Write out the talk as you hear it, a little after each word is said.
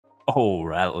All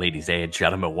right, ladies and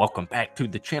gentlemen, welcome back to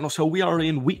the channel. So we are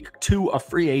in week 2 of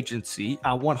free agency.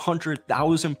 I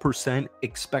 100,000%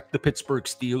 expect the Pittsburgh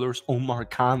Steelers, Omar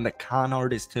Khan, the con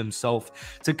artist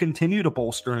himself, to continue to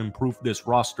bolster and improve this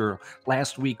roster.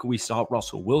 Last week, we saw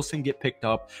Russell Wilson get picked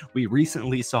up. We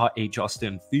recently saw a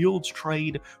Justin Fields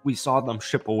trade. We saw them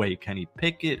ship away Kenny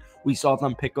Pickett. We saw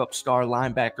them pick up star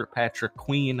linebacker Patrick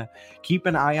Queen. Keep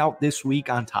an eye out this week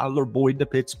on Tyler Boyd to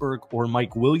Pittsburgh or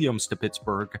Mike Williams to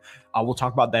Pittsburgh. We'll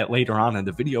talk about that later on in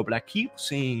the video, but I keep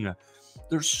seeing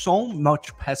there's so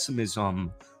much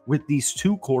pessimism with these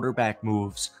two quarterback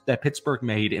moves that Pittsburgh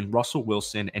made in Russell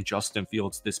Wilson and Justin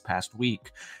Fields this past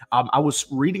week. I was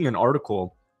reading an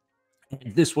article.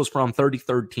 This was from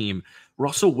 33rd Team.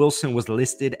 Russell Wilson was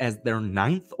listed as their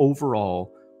 9th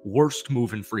overall worst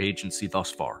move in free agency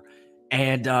thus far.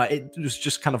 And it was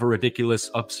just kind of a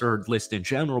ridiculous, absurd list in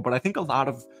general. But I think a lot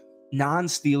of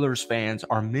non-Steelers fans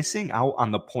are missing out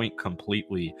on the point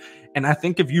completely. And I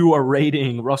think if you are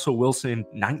rating Russell Wilson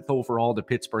 9th overall to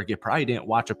Pittsburgh, you probably didn't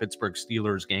watch a Pittsburgh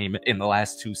Steelers game in the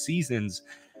last 2 seasons.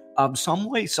 Some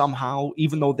way, somehow,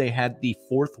 even though they had the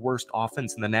 4th worst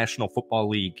offense in the National Football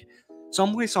League,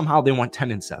 some way, somehow they went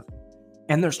 10-7.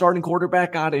 And their starting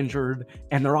quarterback got injured,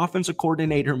 and their offensive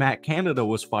coordinator, Matt Canada,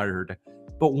 was fired.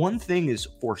 But one thing is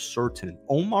for certain,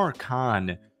 Omar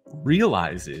Khan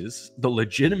realizes the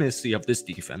legitimacy of this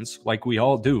defense, like we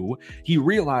all do. He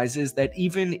realizes that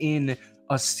even in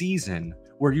a season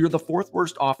where you're the 4th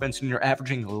worst offense and you're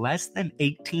averaging less than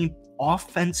 18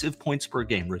 offensive points per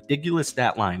game, ridiculous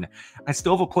stat line, I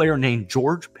still have a player named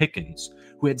George Pickens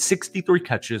who had 63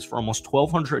 catches for almost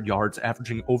 1,200 yards,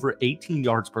 averaging over 18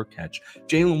 yards per catch.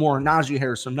 Jalen Warren, Najee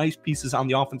Harris, some nice pieces on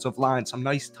the offensive line, some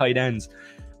nice tight ends.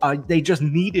 They just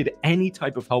needed any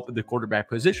type of help at the quarterback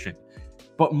position.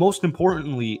 But most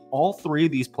importantly, all 3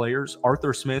 of these players,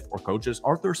 Arthur Smith, or coaches,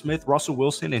 Arthur Smith, Russell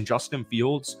Wilson, and Justin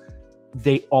Fields,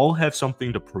 they all have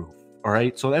something to prove. All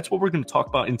right, so that's what we're going to talk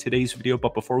about in today's video.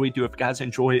 But before we do, if you guys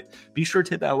enjoy it, be sure to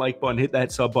hit that like button, hit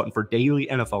that sub button for daily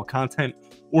NFL content.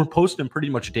 We're posting pretty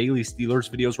much daily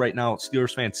Steelers videos right now.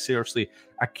 Steelers fans, seriously,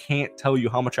 I can't tell you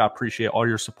how much I appreciate all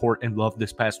your support and love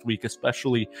this past week,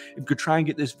 especially if you could try and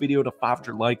get this video to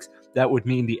 500 likes. That would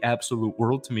mean the absolute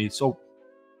world to me. So,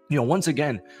 you know, once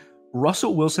again,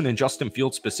 Russell Wilson and Justin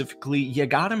Fields specifically, you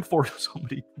got him for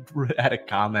somebody had a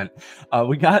comment.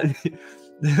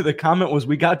 The comment was,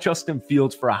 we got Justin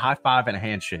Fields for a high five and a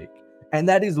handshake. And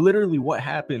that is literally what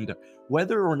happened.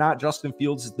 Whether or not Justin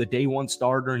Fields is the day 1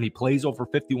 starter and he plays over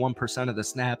 51% of the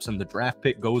snaps and the draft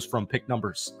pick goes from pick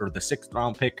numbers or the 6th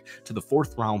round pick to the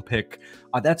 4th round pick,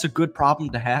 that's a good problem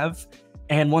to have.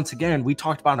 And once again, we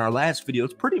talked about in our last video,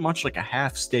 it's pretty much like a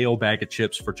half stale bag of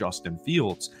chips for Justin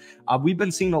Fields. We've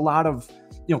been seeing a lot of,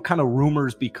 kind of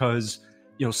rumors because,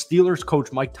 Steelers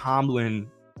coach Mike Tomlin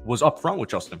was upfront with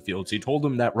Justin Fields. He told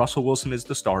him that Russell Wilson is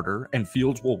the starter and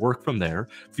Fields will work from there.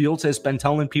 Fields has been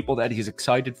telling people that he's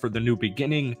excited for the new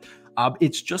beginning.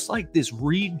 It's just like this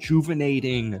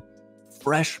rejuvenating,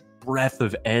 fresh breath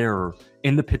of air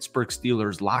in the Pittsburgh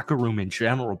Steelers locker room in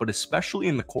general, but especially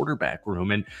in the quarterback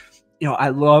room. And, I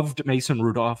loved Mason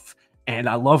Rudolph and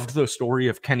I loved the story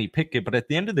of Kenny Pickett, but at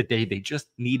the end of the day, they just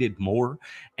needed more.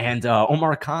 And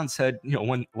Omar Khan said,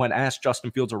 when asked Justin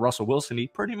Fields or Russell Wilson, he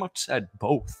pretty much said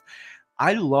both.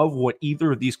 I love what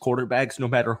either of these quarterbacks, no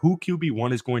matter who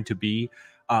QB1 is going to be,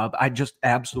 I just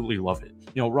absolutely love it.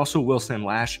 Russell Wilson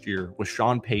last year with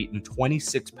Sean Payton,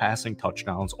 26 passing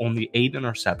touchdowns, only 8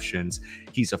 interceptions.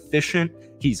 He's efficient,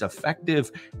 he's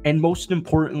effective, and most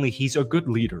importantly, he's a good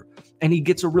leader. And he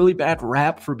gets a really bad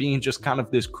rap for being just kind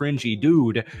of this cringy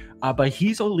dude, but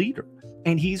he's a leader.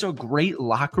 And he's a great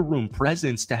locker room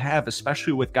presence to have,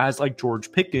 especially with guys like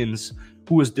George Pickens,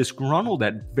 who was disgruntled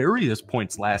at various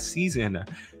points last season.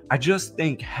 I just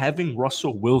think having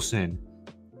Russell Wilson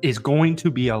is going to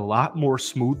be a lot more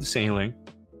smooth sailing.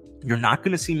 You're not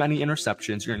going to see many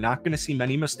interceptions. You're not going to see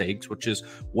many mistakes, which is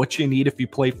what you need if you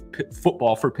play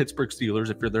football for Pittsburgh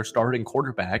Steelers, if you're their starting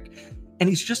quarterback. And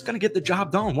he's just going to get the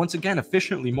job done, once again,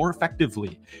 efficiently, more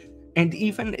effectively. And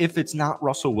even if it's not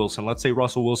Russell Wilson, let's say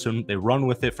Russell Wilson, they run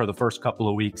with it for the first couple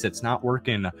of weeks, it's not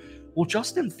working. Well,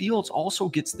 Justin Fields also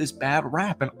gets this bad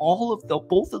rap, and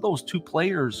both of those 2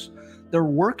 players, they're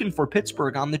working for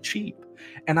Pittsburgh on the cheap.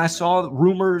 And I saw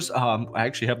rumors, I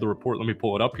actually have the report, let me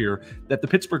pull it up here, that the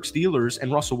Pittsburgh Steelers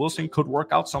and Russell Wilson could work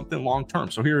out something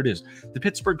long-term. So here it is. The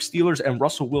Pittsburgh Steelers and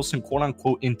Russell Wilson,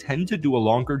 quote-unquote, intend to do a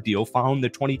longer deal following the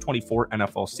 2024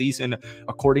 NFL season,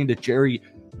 according to Jerry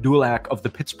Dulac of the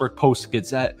Pittsburgh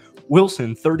Post-Gazette.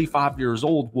 Wilson, 35 years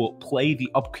old, will play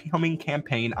the upcoming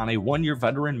campaign on a one-year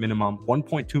veteran minimum,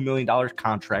 $1.2 million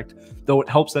contract, though it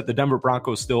helps that the Denver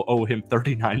Broncos still owe him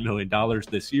 $39 million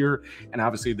this year. And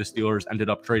obviously the Steelers ended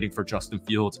up trading for Justin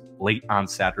Fields late on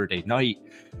Saturday night.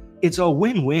 It's a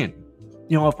win-win.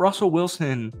 You know, if Russell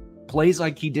Wilson plays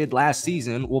like he did last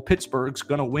season, well, Pittsburgh's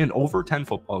going to win over 10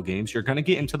 football games. You're going to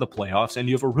get into the playoffs, and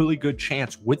you have a really good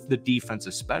chance with the defense,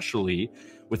 especially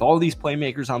with all these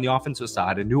playmakers on the offensive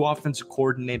side, a new offensive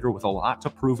coordinator with a lot to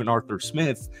prove in Arthur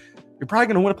Smith. You're probably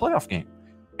going to win a playoff game.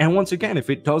 And once again, if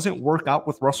it doesn't work out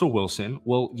with Russell Wilson,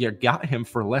 well, you got him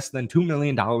for less than $2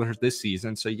 million this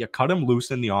season, so you cut him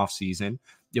loose in the offseason.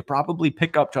 You probably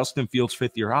pick up Justin Fields'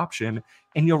 fifth-year option,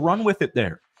 and you run with it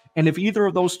there. And if either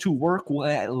of those two work, well,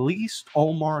 at least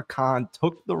Omar Khan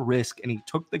took the risk and he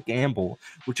took the gamble,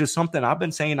 which is something I've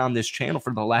been saying on this channel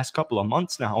for the last couple of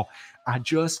months now. I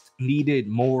just needed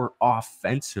more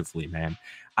offensively, man.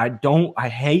 I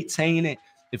hate saying it.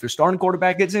 If your starting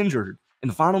quarterback gets injured in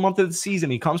the final month of the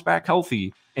season, he comes back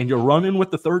healthy, and you're running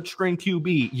with the third-string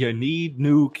QB, you need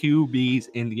new QBs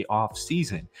in the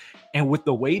offseason. And with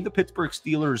the way the Pittsburgh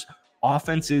Steelers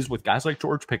offense is with guys like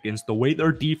George Pickens, the way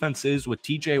their defense is with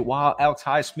TJ Watt, Alex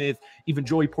Highsmith, even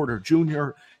Joey Porter Jr.,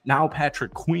 now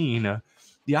Patrick Queen,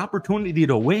 the opportunity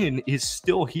to win is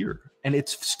still here. And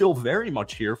it's still very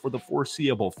much here for the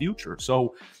foreseeable future.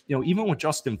 So, you know, even with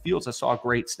Justin Fields, I saw a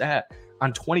great stat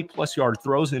on 20-plus yard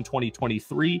throws in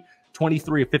 2023,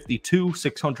 23 of 52,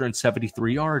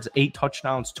 673 yards, 8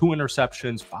 touchdowns, 2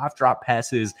 interceptions, 5 drop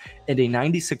passes, and a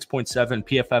 96.7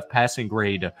 PFF passing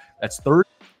grade. That's third.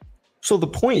 So the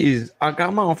point is, I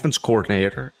got my offense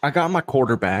coordinator, I got my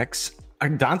quarterbacks.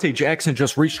 Dante Jackson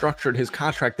just restructured his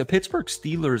contract. The Pittsburgh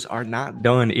Steelers are not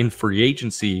done in free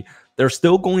agency. They're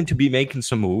still going to be making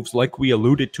some moves. Like we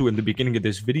alluded to in the beginning of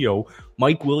this video,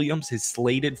 Mike Williams is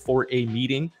slated for a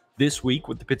meeting this week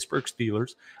with the Pittsburgh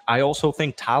Steelers. I also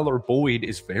think Tyler Boyd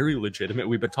is very legitimate.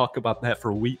 We've been talking about that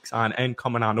for weeks on end,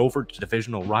 coming on over to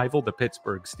divisional rival, the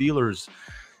Pittsburgh Steelers.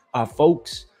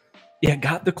 Folks, you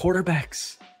got the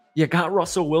quarterbacks. You got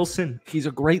Russell Wilson. He's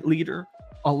a great leader.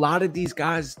 A lot of these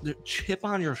guys, the chip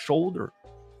on your shoulder.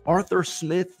 Arthur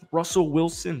Smith, Russell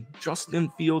Wilson, Justin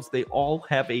Fields, they all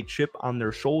have a chip on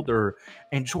their shoulder.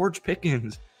 And George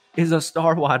Pickens is a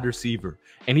star wide receiver.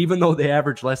 And even though they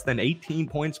averaged less than 18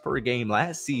 points per game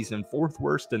last season, 4th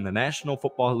worst in the National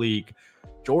Football League,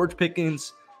 George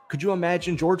Pickens, could you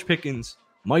imagine George Pickens,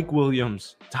 Mike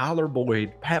Williams, Tyler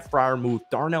Boyd, Pat Freiermuth,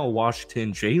 Darnell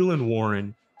Washington, Jaylen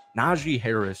Warren, Najee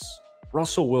Harris,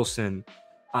 Russell Wilson?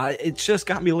 It's just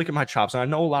got me licking my chops. And I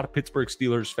know a lot of Pittsburgh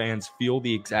Steelers fans feel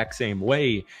the exact same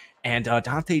way. And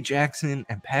Dante Jackson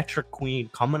and Patrick Queen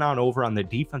coming on over on the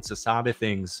defensive side of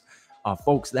things.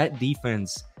 Folks, that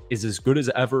defense is as good as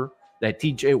ever. That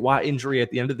TJ Watt injury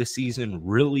at the end of the season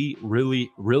really,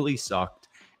 really, really sucked.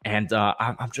 And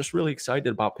I'm just really excited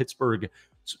about Pittsburgh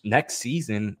next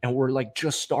season. And we're like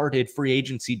just started free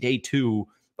agency day 2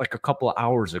 like a couple of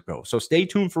hours ago. So stay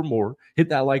tuned for more. Hit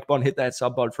that like button, hit that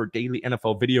sub button for daily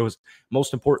NFL videos.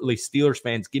 Most importantly, Steelers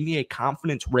fans, give me a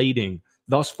confidence rating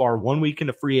thus far, 1 week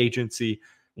into free agency,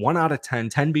 1 out of 10,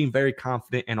 10 being very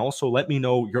confident. And also let me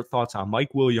know your thoughts on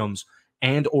Mike Williams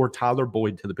and or Tyler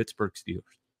Boyd to the Pittsburgh Steelers.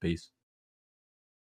 Peace.